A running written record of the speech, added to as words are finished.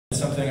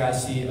something I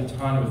see a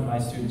ton with my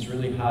students,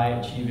 really high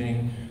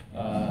achieving,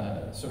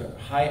 sort of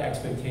high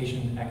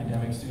expectation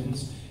academic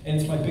students. And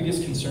it's my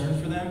biggest concern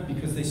for them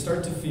because they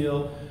start to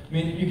feel, I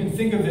mean, you can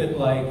think of it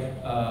like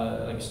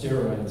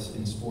steroids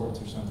in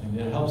sports or something.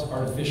 It helps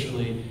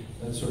artificially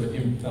sort of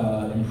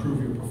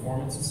improve your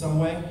performance in some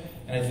way.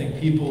 And I think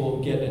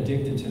people get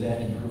addicted to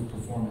that improved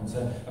performance.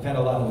 I've had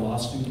a lot of law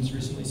students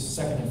recently,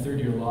 second and third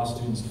year law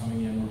students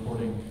coming in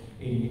reporting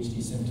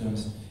ADHD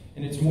symptoms.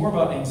 And it's more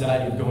about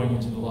anxiety of going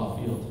into the law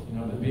field, you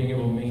know, being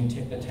able to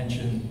maintain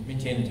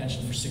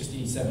attention for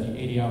 60, 70,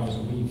 80 hours a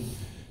week.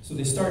 So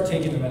they start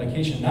taking the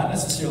medication, not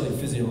necessarily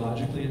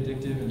physiologically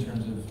addictive in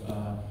terms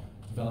of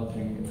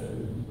developing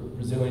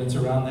resilience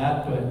around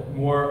that, but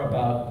more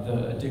about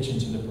the addiction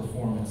to the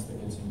performance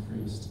that gets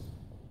increased.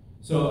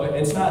 So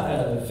it's not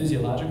a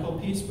physiological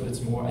piece, but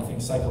it's more, I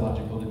think,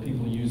 psychological, that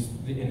people use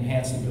the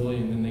enhanced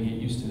ability and then they get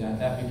used to that.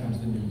 That becomes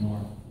the new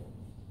norm.